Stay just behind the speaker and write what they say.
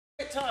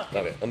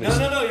Okay, let me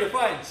No, you're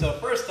fine. So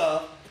first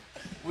off,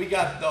 we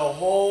got the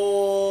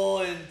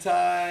whole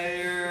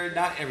entire,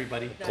 not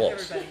everybody,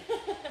 Close.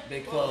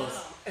 big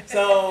close.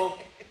 So,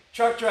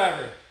 truck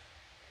driver.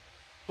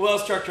 Who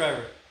else truck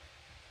driver?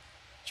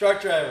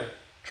 Truck driver.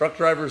 Truck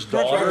driver's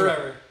Truck daughter.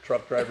 driver.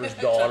 Truck driver's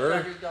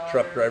daughter.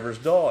 Truck driver's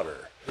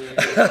daughter.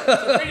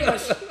 So pretty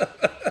much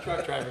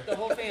truck driver. The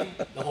whole family.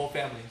 The whole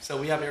family. So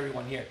we have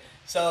everyone here.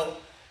 So,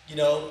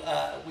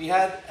 we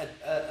had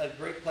a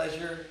great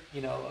pleasure,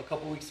 a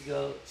couple weeks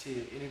ago to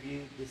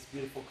interview this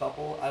beautiful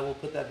couple. I will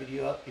put that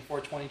video up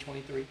before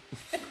 2023.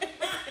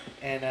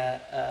 And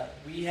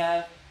we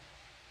have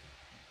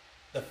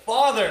the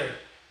father.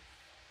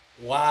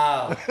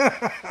 Wow.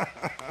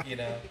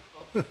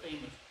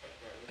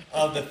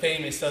 Of the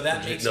famous. So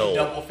that makes you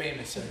double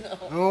famous, sir.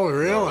 Oh,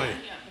 really?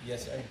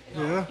 Yes, sir.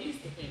 Yeah.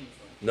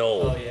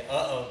 No. Oh, yeah.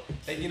 Uh-oh.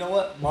 Hey, you know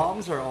what?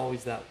 Moms are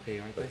always that way,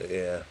 aren't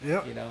they? Yeah.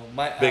 Yep.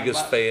 My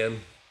Biggest fan.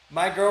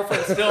 My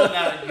girlfriend's still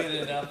not good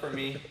enough for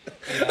me.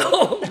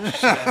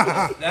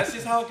 That's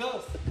just how it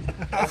goes.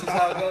 That's just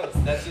how it goes.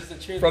 That's just the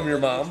truth. From your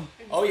mom?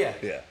 Oh, yeah.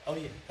 Yeah. Oh,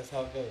 yeah. That's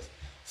how it goes.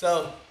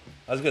 So.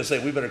 I was going to say,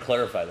 we better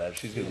clarify that.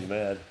 She's going to be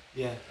mad.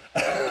 Yeah.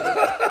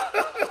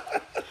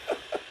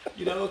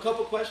 A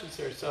couple questions,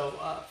 sir. So,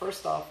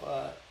 first off,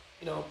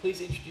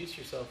 please introduce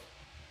yourself.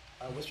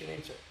 What's your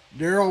name, sir?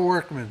 Daryl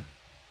Workman.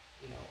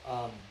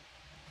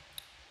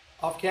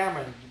 Off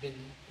camera, you've been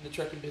in the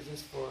trucking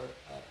business for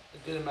a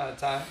good amount of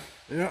time.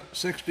 Yep,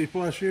 60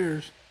 plus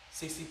years.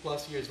 60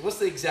 plus years. What's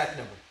the exact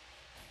number?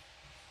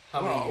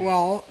 How many years?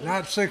 Well,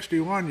 not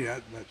 61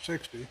 yet, but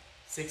 60.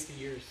 60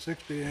 years.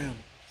 60 and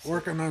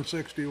working on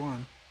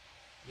 61.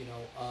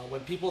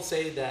 When people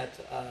say that,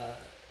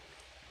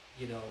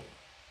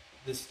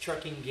 this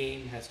trucking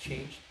game has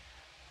changed,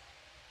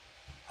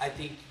 I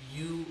think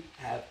you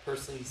have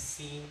personally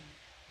seen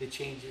the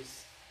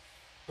changes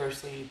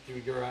personally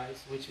through your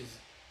eyes, which is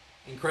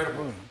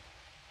incredible.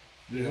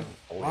 Yeah,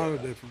 a lot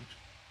of difference.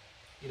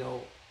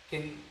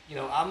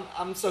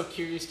 I'm so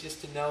curious just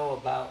to know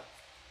about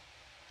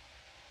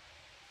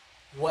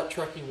what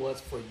trucking was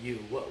for you.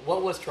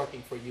 What was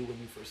trucking for you when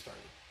you first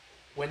started?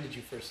 When did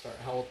you first start?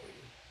 How old were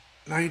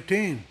you?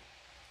 19.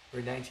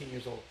 We're 19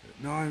 years old.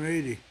 No, I'm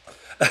 80.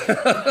 What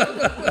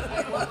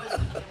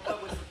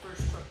was the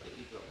first truck that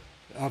you drove?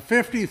 A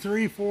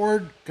 53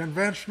 Ford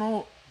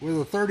conventional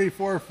with a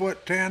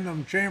 34-foot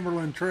tandem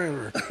Chamberlain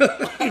trailer.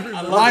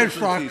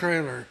 Livestock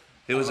trailer.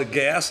 It was a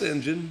gas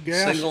engine,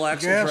 Gas, single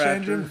axle gas tractor.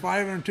 engine,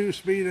 5 and 2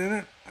 speed in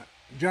it.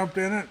 Jumped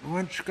in it and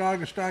went to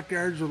Chicago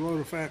stockyards with a load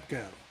of fat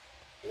cattle.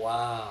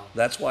 Wow.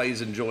 That's why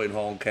he's enjoying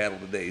hauling cattle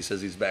today. He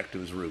says he's back to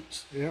his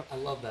roots. Yep. I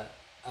love that.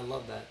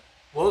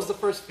 What was the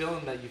first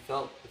feeling that you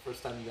felt the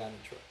first time you got in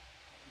a truck?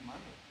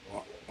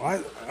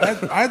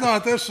 I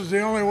thought this was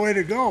the only way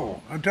to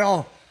go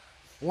until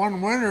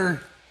one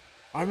winter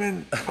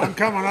I'm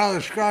coming out of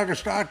the Chicago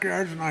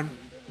stockyards and I'm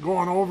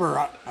going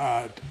over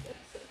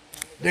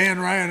Dan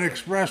Ryan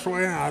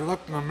Expressway and I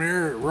looked in the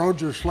mirror,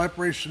 roads are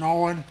slippery,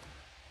 snowing.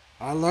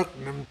 I looked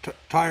and them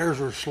tires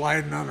were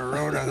sliding on the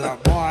road. I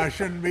thought, boy, I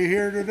shouldn't be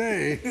here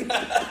today.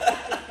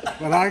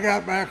 But I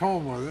got back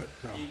home with it.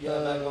 So. You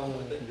got back home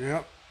with it?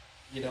 Yep.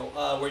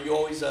 Were you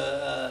always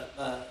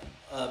a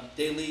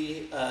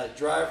daily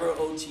driver,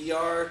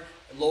 OTR,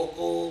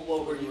 local?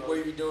 What were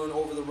you doing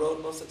over the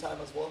road most of the time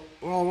as well?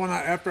 Well,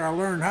 after I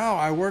learned how,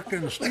 I worked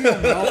in a steel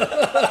mill,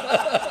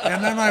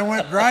 and then I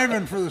went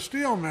driving for the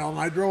steel mill, and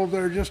I drove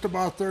there just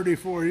about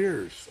 34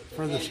 years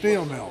for the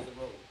steel mill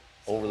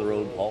Over the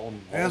road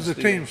hauling. as a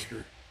steel.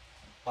 teamster.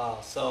 Wow.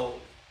 So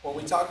when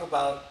we talk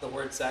about the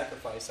word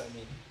sacrifice, I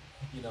mean,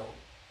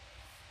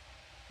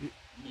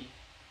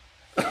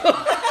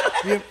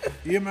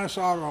 You miss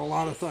out on a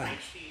lot of things.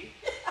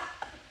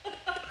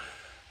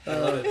 I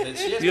love it.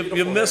 She has You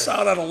beautiful miss hair.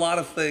 out on a lot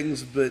of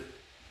things, but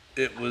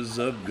it was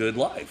a good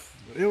life.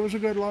 It was a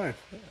good life.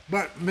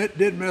 But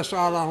did miss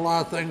out on a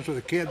lot of things with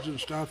the kids and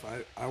stuff.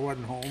 I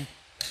wasn't home.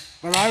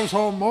 But I was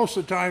home most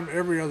of the time,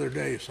 every other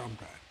day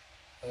sometime.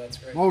 Oh, that's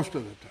great. Most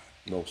of the time.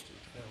 Most of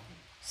the time.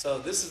 So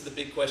this is the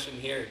big question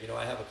here.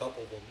 I have a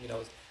couple of them.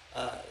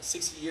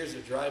 60 years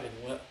of driving.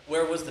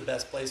 Where was the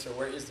best place, or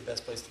where is the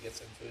best place to get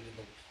some food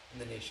in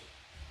the nation?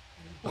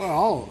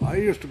 Well, I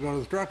used to go to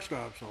the truck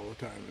stops all the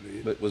time and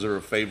eat. But was there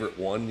a favorite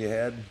one you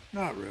had?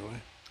 Not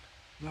really.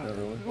 Not Not really.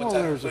 really? What Well, type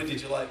of there's a food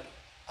did you like?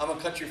 I'm a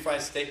country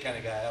fried steak kind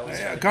of guy. I always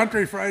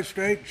country fried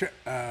steak,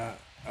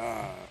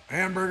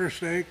 hamburger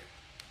steak,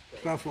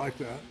 stuff like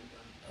that.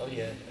 Oh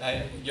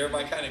yeah, you're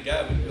my kind of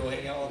guy. We can go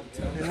hang out all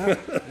the time.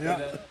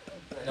 Yeah.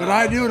 But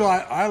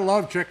I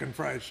love chicken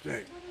fried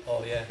steak.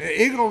 Oh yeah.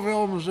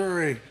 Eagleville,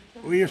 Missouri.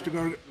 We used to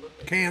go to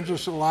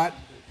Kansas a lot.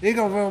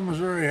 Eagleville,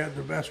 Missouri had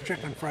the best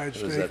chicken fried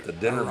steak. Was that the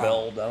Dinner around.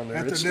 Bell down there?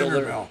 At It's the still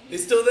Dinner there. Bell.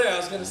 It's still there. I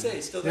was gonna say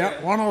it's still there.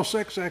 Yep,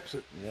 106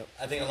 exit. Yep.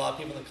 I think a lot of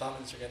people in the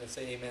comments are gonna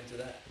say amen to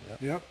that.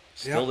 Yep.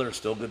 Still there.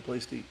 Still a good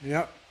place to eat.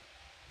 Yep.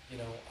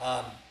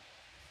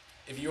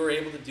 If you were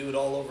able to do it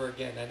all over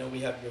again, I know we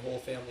have your whole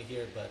family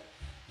here, but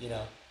you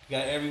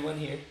got everyone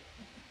here.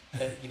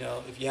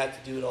 If you had to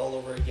do it all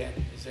over again,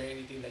 is there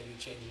anything that you'd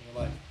change in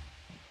your life?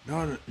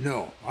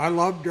 No. I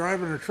love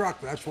driving a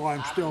truck. That's why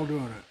I'm still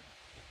doing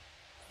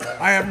it.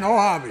 I have no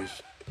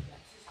hobbies.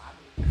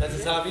 That's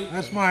his hobby?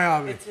 That's my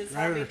hobby, It's his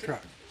driving hobby a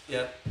truck.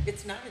 Yeah.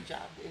 It's not a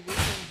job. It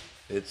isn't.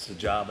 It's a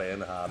job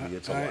and a hobby.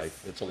 It's a I-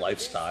 life. It's a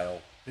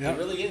lifestyle. Yeah, It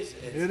really is.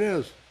 It's, it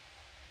is.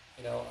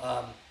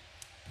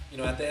 You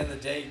know, at the end of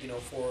the day, you know,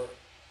 for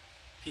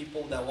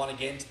people that want to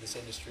get into this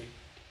industry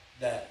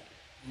that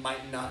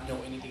might not know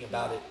anything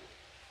about it,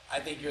 I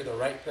think you're the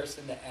right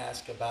person to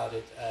ask about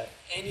it.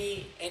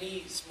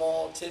 Any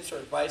small tips or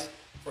advice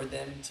for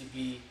them to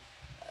be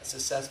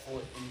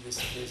successful in this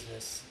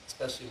business,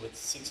 especially with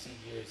 60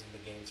 years in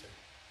the game, sir?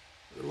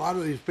 A lot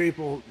of these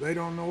people, they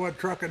don't know what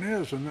trucking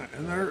is, and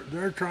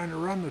they're trying to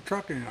run the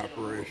trucking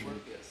operation.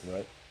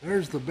 Right?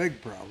 There's the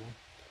big problem.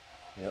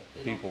 Yep.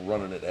 People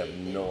running it have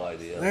no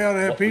idea. They ought to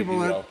have what we people do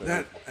that, out there.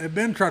 that have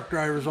been truck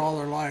drivers all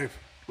their life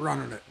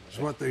running it. Is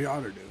what they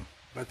ought to do,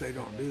 but they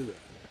don't do that.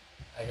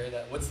 I hear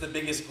that. What's the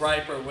biggest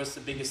gripe or what's the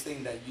biggest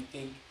thing that you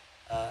think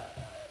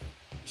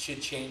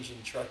should change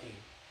in trucking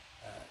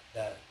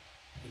that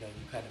you know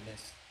you kind of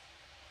miss?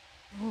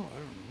 Oh, I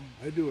don't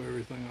know. I do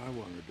everything I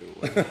want to do.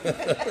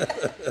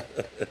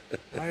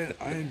 I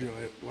enjoy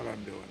what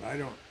I'm doing. I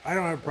don't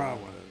have a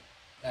problem with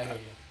it. I hear you.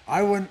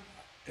 I wouldn't,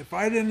 if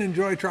I didn't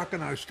enjoy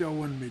trucking, I still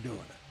wouldn't be doing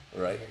it.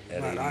 Right?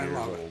 At But 80 I years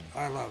love old. it.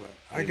 I love it.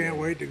 I can't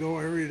wait to go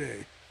every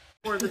day.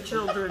 For the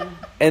children.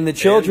 And the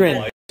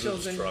children.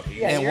 Children.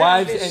 Trucking. And you're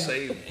wives on and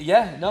Same.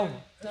 yeah, no. On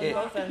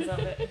both ends of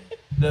it.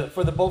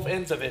 For the both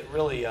ends of it,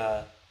 really.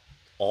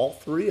 All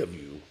three of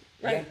you,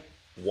 Right.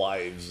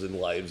 wives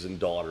and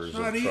daughters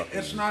of trucking.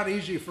 It's not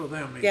easy for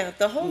them either. Yeah,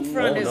 the home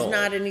front Oh, is no.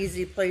 not an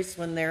easy place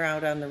when they're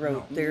out on the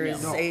road. There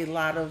is No. a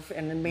lot of,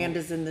 and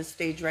Amanda's in this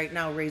stage right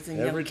now raising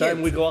young Every kids.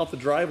 time we go out the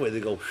driveway, they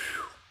go,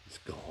 "Phew, it's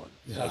gone.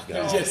 My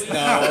God." Just no.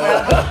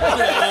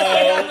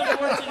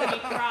 Unfortunately,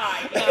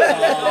 cried.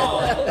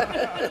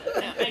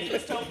 I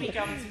just hope he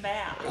comes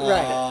back.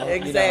 Right,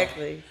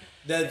 exactly.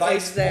 The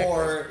advice Exactly.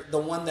 for the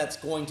one that's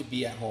going to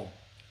be at home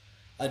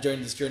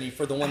during this journey,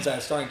 for the ones that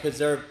are starting, because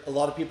there are a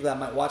lot of people that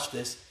might watch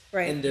this,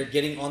 Right. and they're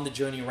getting on the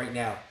journey right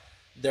now.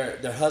 Their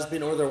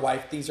husband or their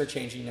wife, things are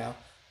changing now,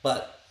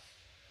 but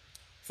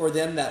for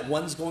them, that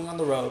one's going on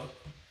the road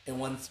and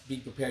one's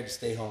being prepared to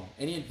stay home.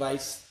 Any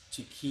advice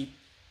to keep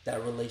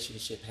that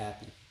relationship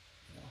happy?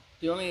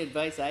 The only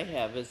advice I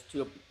have is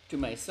to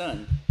my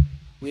son.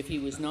 If he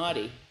was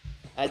naughty,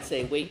 I'd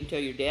say, wait until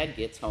your dad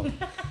gets home.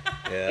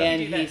 Yeah.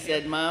 And he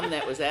said, Mom,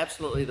 that was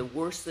absolutely the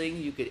worst thing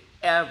you could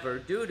ever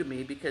do to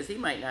me because he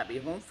might not be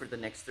home for the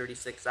next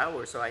 36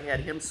 hours. So I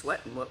had him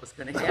sweating what was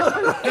going to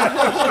happen.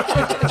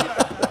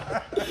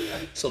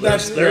 So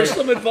there's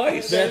some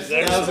advice. That was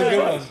a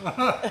good one.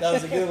 That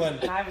was a good one.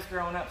 When I was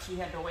growing up, she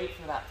had to wait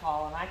for that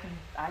call, and I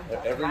talked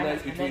Every to my night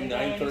husband between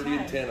any day, 9:30 and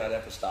anytime. 10, I'd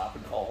have to stop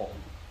and call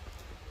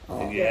home.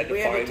 And you had to we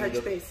had to find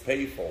touch the base.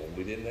 payphone.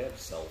 We didn't have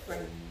cell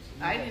phones.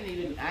 I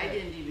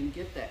didn't even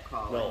get that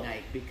call No. at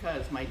night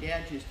because my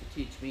dad used to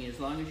teach me as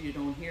long as you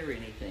don't hear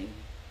anything,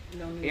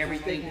 No news.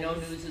 everything, no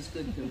news is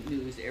good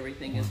news,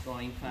 everything is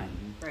going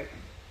fine. Right.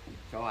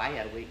 So I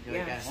had to wait until I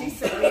Yeah, got she home.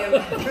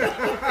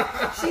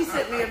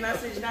 sent me a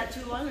message not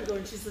too long ago,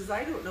 and she says,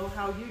 I don't know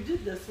how you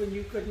did this when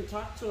you couldn't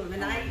talk to him.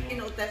 And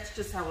that's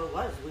just how it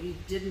was. We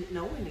didn't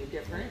know any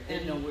different.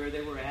 Didn't And know where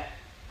they were at.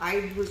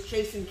 I was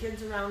chasing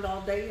kids around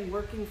all day and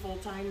working full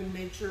time and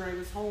made sure I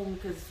was home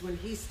because when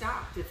he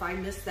stopped, if I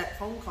missed that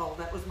phone call,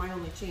 that was my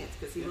only chance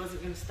because he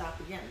wasn't going to stop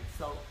again.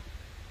 So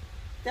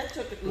that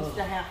took at least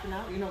a half an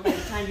hour. You know, by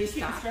the time you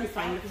stop, you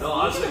find the phone. No,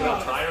 I was thinking how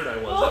tired I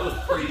was. That was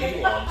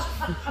pre-E-logs.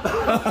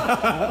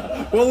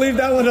 We'll leave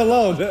that one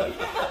alone.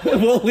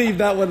 We'll leave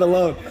that one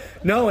alone.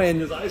 No, and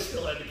Because I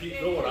still had to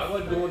keep going. I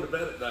wasn't going to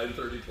bed at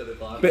 9:30, 10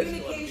 o'clock.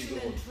 Communication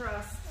and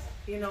trust.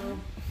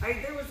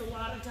 There was a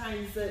lot of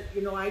times that,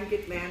 I'd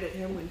get mad at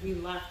him when he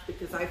left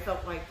because I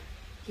felt like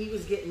he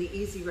was getting the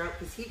easy route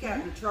because he got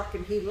in the truck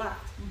and he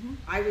left.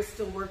 I was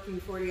still working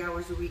 40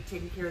 hours a week,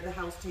 taking care of the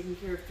house, taking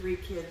care of 3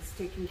 kids,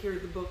 taking care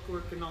of the book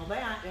work and all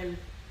that. And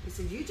he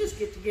said, you just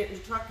get to get in the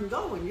truck and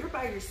go and you're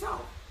by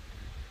yourself.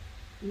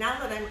 Now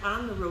that I'm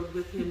on the road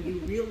with him, you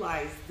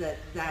realize that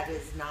that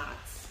is not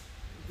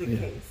the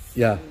case.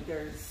 Yeah. I mean,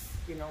 there's,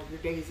 your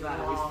days A are lot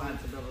of long.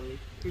 responsibility.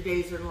 Your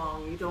days are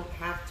long. You don't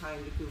have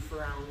time to goof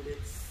around.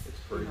 It's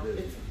pretty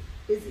busy. It's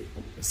busy.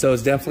 so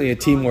it's definitely a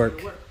Gone teamwork.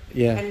 to work.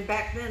 Yeah. And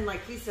back then,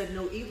 like he said,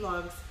 no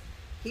e-logs.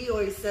 He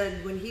always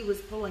said when he was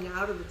pulling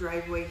out of the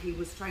driveway, he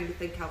was trying to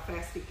think how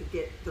fast he could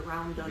get the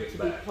round done Get to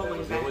back. be That pulling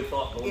was the back only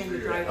thought going in through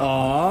the your head.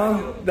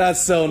 driveway. Aw,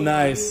 that's so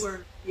nice.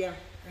 Yeah.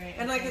 Right.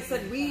 And like I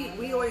said,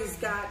 we always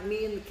got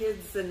me and the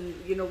kids, and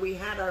we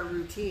had our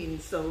routine.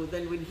 So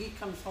then when he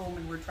comes home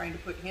and we're trying to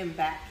put him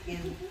back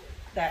in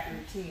that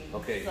routine.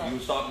 Okay, so. you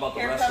was talking about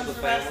the Here rest of comes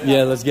the the rest family?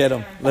 Yeah, let's get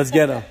him. Let's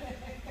get him.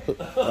 All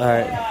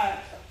right. Yeah,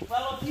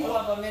 well, a few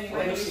of them anyway.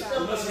 We're We missing, still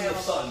we're don't missing the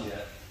have son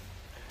yet.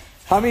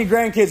 How many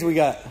grandkids we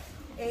got?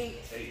 8.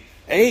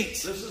 8.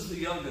 This is the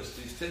youngest.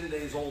 He's 10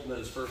 days old and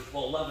his first,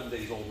 11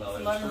 days old now. and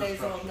his 11 first days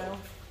truck old show. now.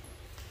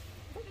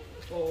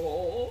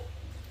 Oh.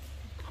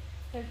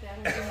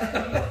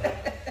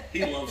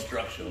 He loves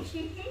truck shows.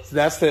 So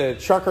that's the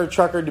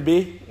trucker to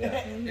be.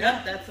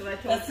 Yeah, that's what I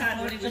told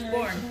Todd when he was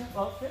born.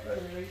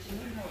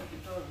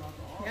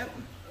 Yep.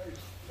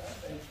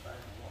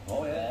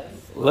 Oh yeah.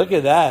 Look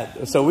at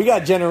that. So we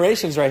got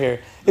generations right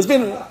here. It's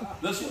been.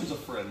 This one's a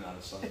friend, not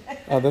a son.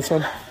 Oh, this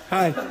one.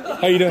 Hi.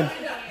 How you doing?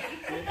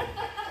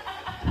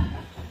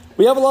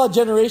 We have a lot of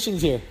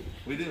generations here.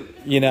 We do.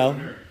 You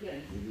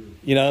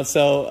know.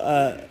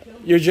 So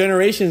your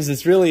generations,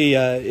 it's really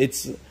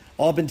it's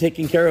all been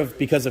taken care of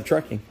because of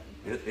trucking.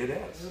 It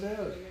is.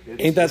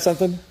 Ain't that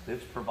something?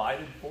 It's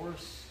provided for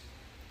us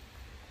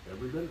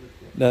every bit of it.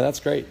 No, that's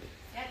great.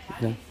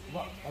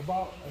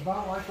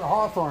 About like the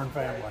Hawthorne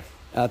family.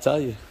 I'll tell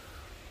you.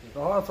 The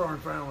Hawthorne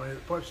family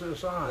that puts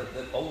this on.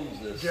 That owns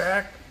this.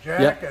 Jack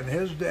Yep. and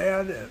his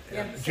dad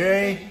and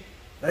Jay,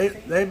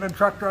 they've been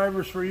truck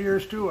drivers for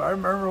years too. I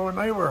remember when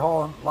they were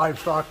hauling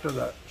livestock to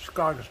the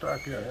Chicago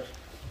stockyards.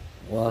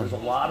 Wow. There's a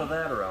lot of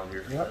that around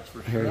here. That's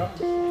for sure. Yep,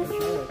 that's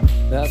right.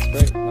 That's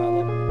great. I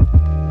love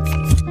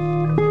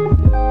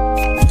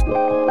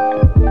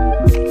it.